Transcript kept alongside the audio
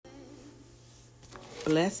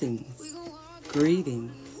Blessings,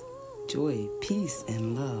 greetings, joy, peace,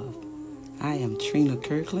 and love. I am Trina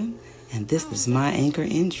Kirkland, and this is my anchor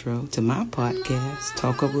intro to my podcast,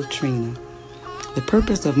 Talk Up with Trina. The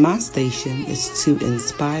purpose of my station is to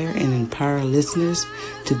inspire and empower listeners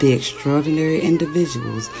to be extraordinary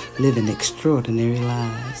individuals living extraordinary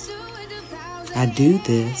lives. I do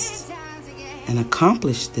this and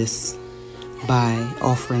accomplish this by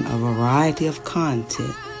offering a variety of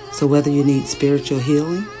content. So whether you need spiritual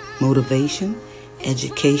healing, motivation,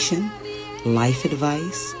 education, life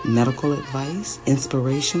advice, medical advice,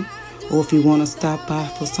 inspiration, or if you want to stop by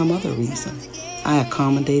for some other reason, I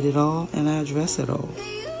accommodate it all and I address it all.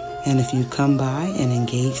 And if you come by and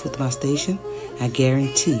engage with my station, I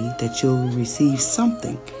guarantee that you'll receive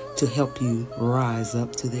something to help you rise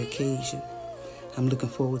up to the occasion. I'm looking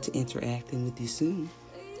forward to interacting with you soon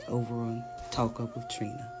over on Talk Up with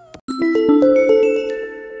Trina.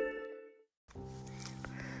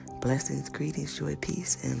 Blessings, greetings, joy,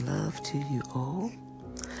 peace, and love to you all.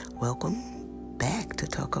 Welcome back to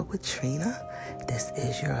Talk Up with Trina. This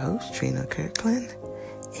is your host, Trina Kirkland,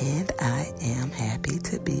 and I am happy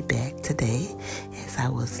to be back today as I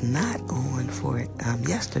was not on for it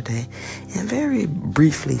yesterday. And very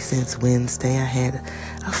briefly since Wednesday, I had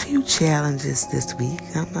a few challenges this week.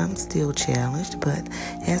 I'm still challenged, but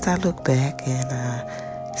as I look back and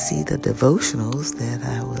I see the devotionals that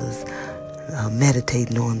I was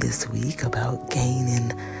meditating on this week about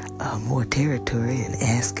gaining more territory and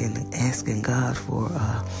asking God for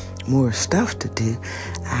more stuff to do,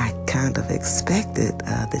 I kind of expected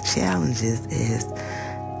the challenges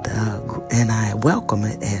and I welcome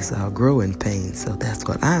it as growing pains. So that's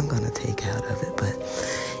what I'm going to take out of it. But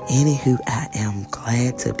anywho, I am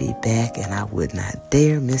glad to be back, and I would not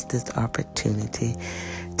dare miss this opportunity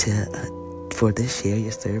for this Share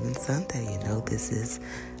Your Servant Sunday. You know, this is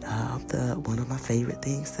one of my favorite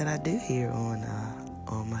things that I do here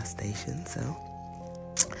on my station. So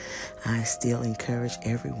I still encourage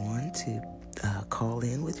everyone to call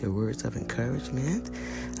in with your words of encouragement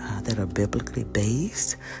that are biblically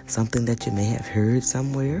based, something that you may have heard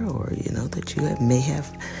somewhere, or that you may have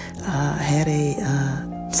had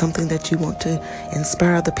something that you want to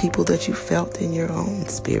inspire the people that you felt in your own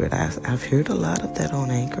spirit. I've heard a lot of that on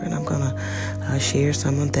Anchor, and I'm gonna share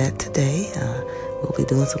some of that today. We'll be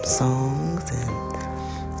doing some songs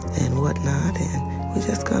and whatnot, and we're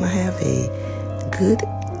just gonna have a good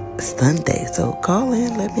Sunday. So call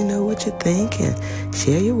in, let me know what you think, and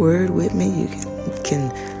share your word with me. You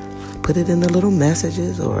can put it in the little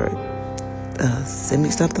messages, or send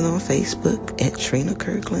me something on Facebook at Trina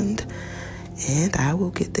Kirkland, and I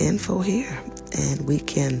will get the info here, and we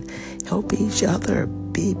can help each other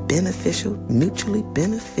be beneficial, mutually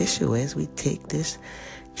beneficial, as we take this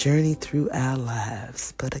journey through our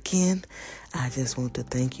lives. But again, I just want to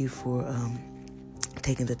thank you for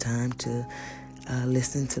taking the time to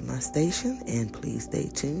listen to my station, and please stay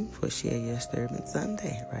tuned for Share Your Servant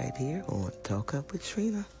Sunday right here on Talk Up with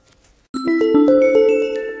Trina.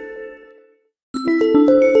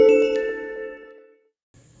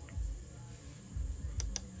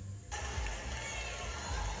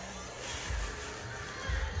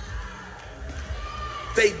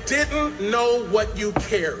 They didn't know what you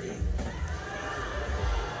carried,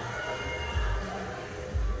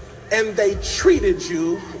 and they treated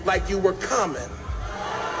you like you were common.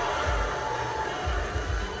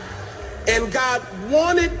 And God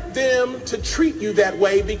wanted them to treat you that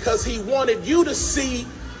way because he wanted you to see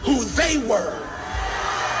who they were.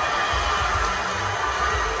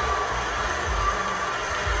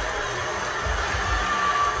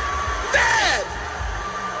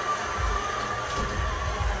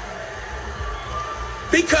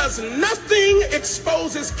 Because nothing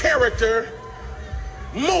exposes character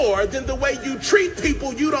more than the way you treat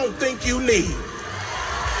people you don't think you need.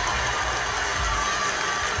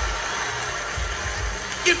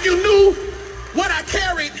 If you knew what I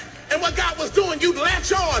carried and what God was doing, you'd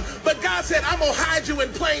latch on. But God said, I'm going to hide you in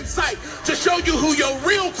plain sight to show you who your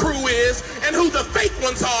real crew is and who the fake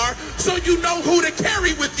ones are, so you know who to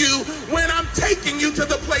carry with you when I'm taking you to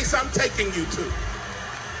the place I'm taking you to.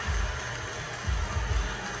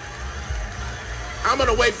 I'm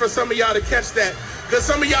going to wait for some of y'all to catch that, because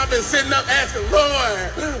some of y'all been sitting up asking,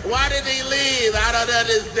 Lord, why did he leave? I don't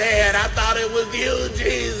understand. I thought it was you,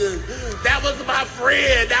 Jesus. That was my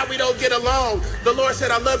friend. Now we don't get along. The Lord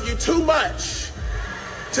said, I love you too much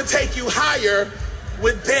to take you higher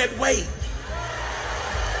with dead weight.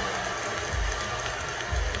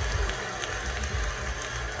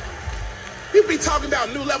 People be talking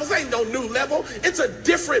about new levels. Ain't no new level. It's a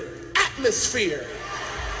different atmosphere.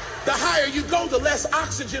 The higher you go, the less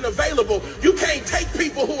oxygen available. You can't take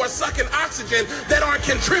people who are sucking oxygen that aren't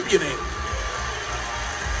contributing.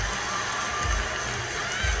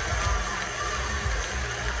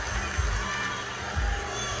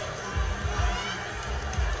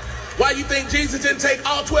 Why you think Jesus didn't take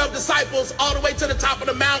all 12 disciples all the way to the top of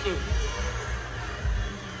the mountain?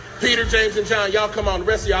 Peter, James, and John, y'all come on. The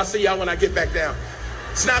rest of y'all, I'll see y'all when I get back down.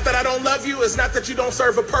 It's not that I don't love you. It's not that you don't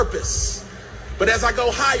serve a purpose. But as I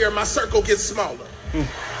go higher, my circle gets smaller.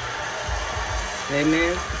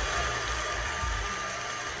 Amen.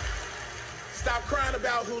 Stop crying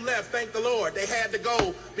about who left. Thank the Lord. They had to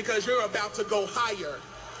go because you're about to go higher.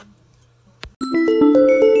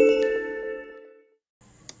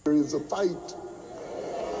 There is a fight.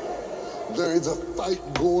 There is a fight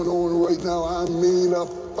going on right now. I mean a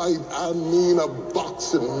fight. I mean a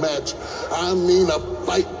boxing match. I mean a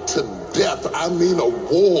fight to death. I mean a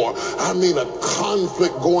war. I mean a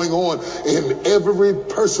conflict going on in every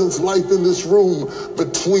person's life in this room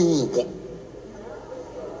between.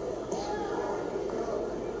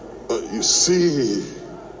 You see,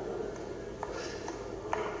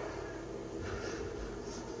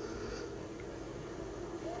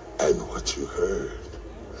 and what you heard.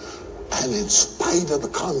 And in spite of the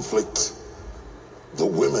conflict, the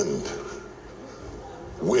women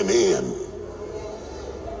went in.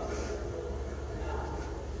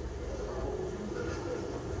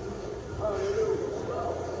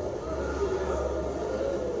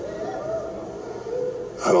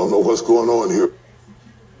 I don't know what's going on here,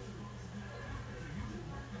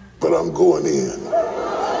 but I'm going in.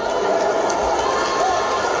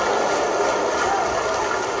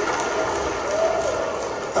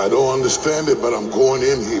 I don't understand it, but I'm going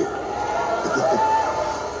in here.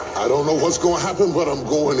 I don't know what's going to happen, but I'm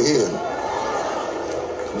going in.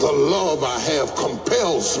 The love I have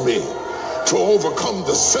compels me to overcome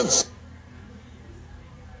the senses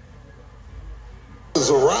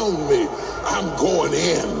around me. I'm going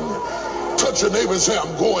in. Touch your neighbor and say,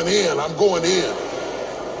 I'm going in. I'm going in.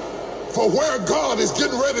 For where God is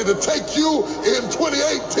getting ready to take you in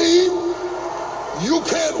 2018, you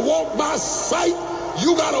can't walk by sight.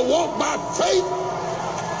 You got to walk by faith.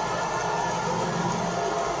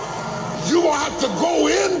 You're going to have to go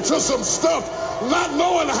into some stuff not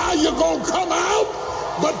knowing how you're going to come out,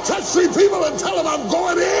 but touch 3 people and tell them, I'm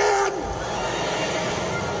going in.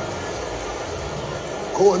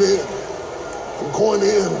 Going in. I'm going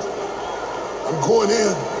in. I'm going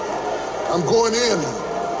in. I'm going in.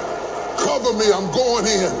 Cover me. I'm going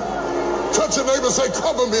in. Touch your neighbor, say,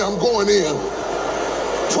 cover me. I'm going in.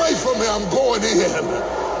 Pray for me, I'm going in.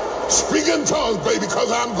 Speak in tongues, baby, because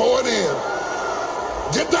I'm going in.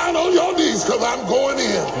 Get down on your knees, because I'm going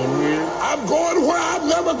in. Amen. I'm going where I've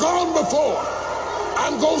never gone before.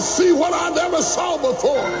 I'm going to see what I never saw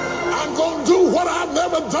before. I'm going to do what I've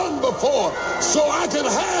never done before so I can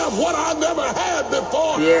have what I never had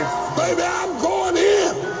before. Yes. Baby, I'm going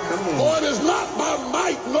in. For it is not by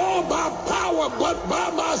might nor by power, but by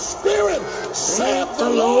my spirit, saith the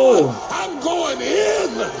Lord. I'm going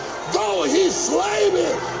in. Though he slay me,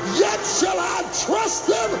 yet shall I trust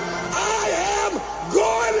him. I am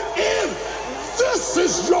going in. This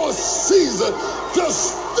is your season to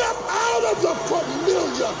step out of the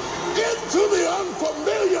familiar into the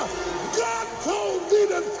unfamiliar. God told me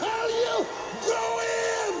to tell you, go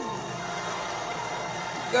in.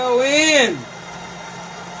 Go in.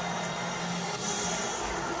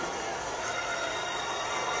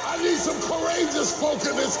 I need some courageous folk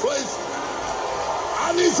in this place.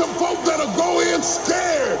 I need some folk that'll go in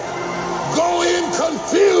scared, go in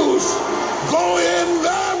confused, go in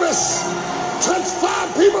nervous. Touch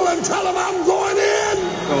 5 people and tell them I'm going in.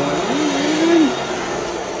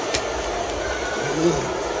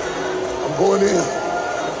 Going in.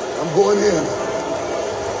 I'm going in. I'm going in.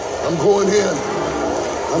 I'm going in.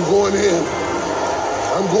 I'm going in.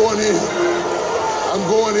 I'm going in. I'm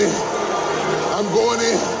going in. I'm going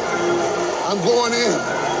in. I'm going in.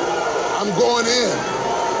 I'm going in.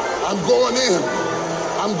 I'm going in.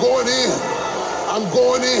 I'm going in. I'm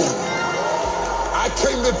going in. I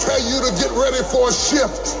came to tell you to get ready for a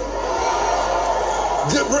shift.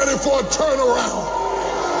 Get ready for a turnaround.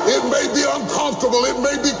 It may be uncomfortable. It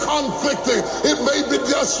may be conflicting. It may be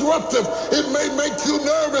disruptive. It may make you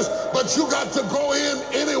nervous, but you got to go in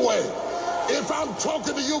anyway. If I'm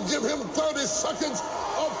talking to you, give him 30 seconds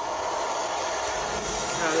of...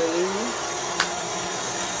 Hallelujah.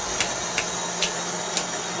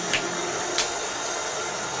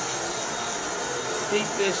 Speak,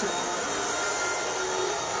 Bishop.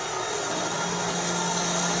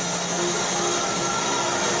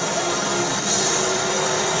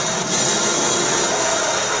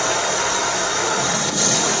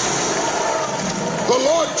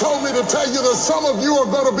 Lord told me to tell you that some of you are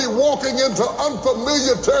going to be walking into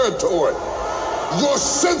unfamiliar territory. Your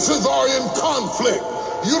senses are in conflict.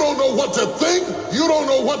 You don't know what to think. You don't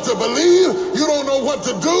know what to believe. You don't know what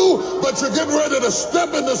to do, but you're getting ready to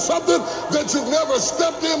step into something that you've never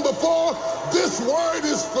stepped in before. This word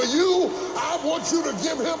is for you. I want you to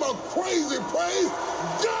give him a crazy praise.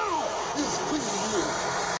 God is speaking to you.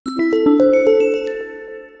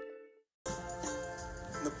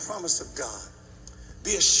 The promise of God.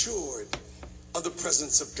 Be assured of the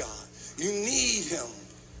presence of God. You need him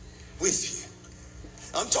with you.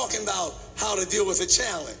 I'm talking about how to deal with a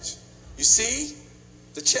challenge. You see,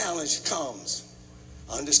 the challenge comes.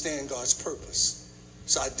 I understand God's purpose.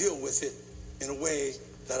 So I deal with it in a way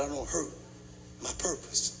that I don't hurt my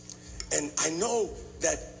purpose. And I know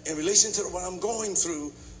that in relation to what I'm going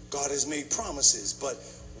through, God has made promises. But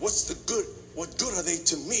what's the good? What good are they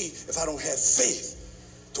to me if I don't have faith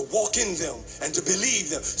to walk in them and to believe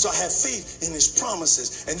them? So I have faith in his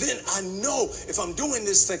promises. And then I know if I'm doing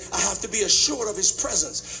this thing, I have to be assured of his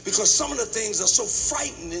presence, because some of the things are so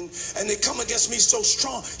frightening and they come against me so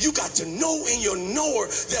strong. You got to know in your knower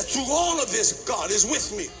that through all of this, God is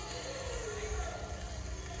with me.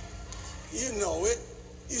 You know it.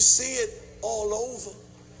 You see it all over.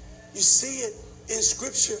 You see it in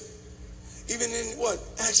scripture. Even in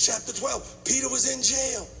Acts chapter 12, Peter was in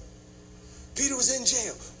jail. Peter was in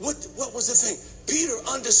jail. What was the thing? Peter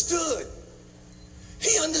understood.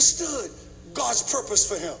 He understood God's purpose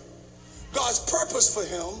for him. God's purpose for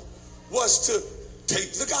him was to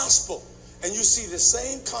take the gospel. And you see the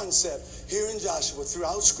same concept here in Joshua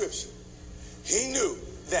throughout scripture. He knew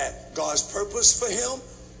that God's purpose for him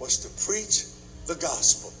was to preach the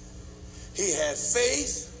gospel. He had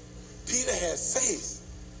faith. Peter had faith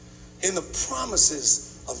in the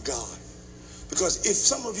promises of God. Because if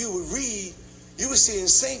some of you would read, you would see in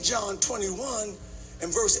St. John 21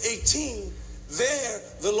 and verse 18, there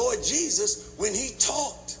the Lord Jesus, when he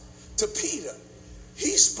talked to Peter,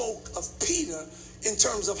 he spoke of Peter in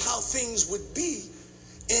terms of how things would be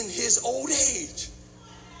in his old age.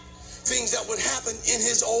 Things that would happen in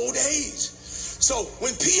his old age. So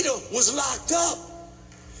when Peter was locked up,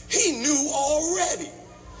 he knew already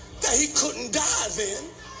that he couldn't die then,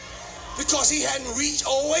 because he hadn't reached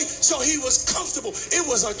old age, so he was comfortable. It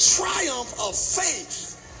was a triumph of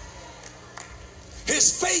faith.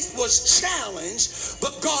 His faith was challenged,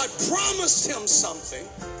 but God promised him something.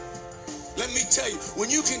 Let me tell you, when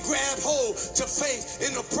you can grab hold to faith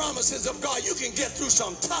in the promises of God, you can get through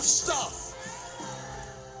some tough stuff.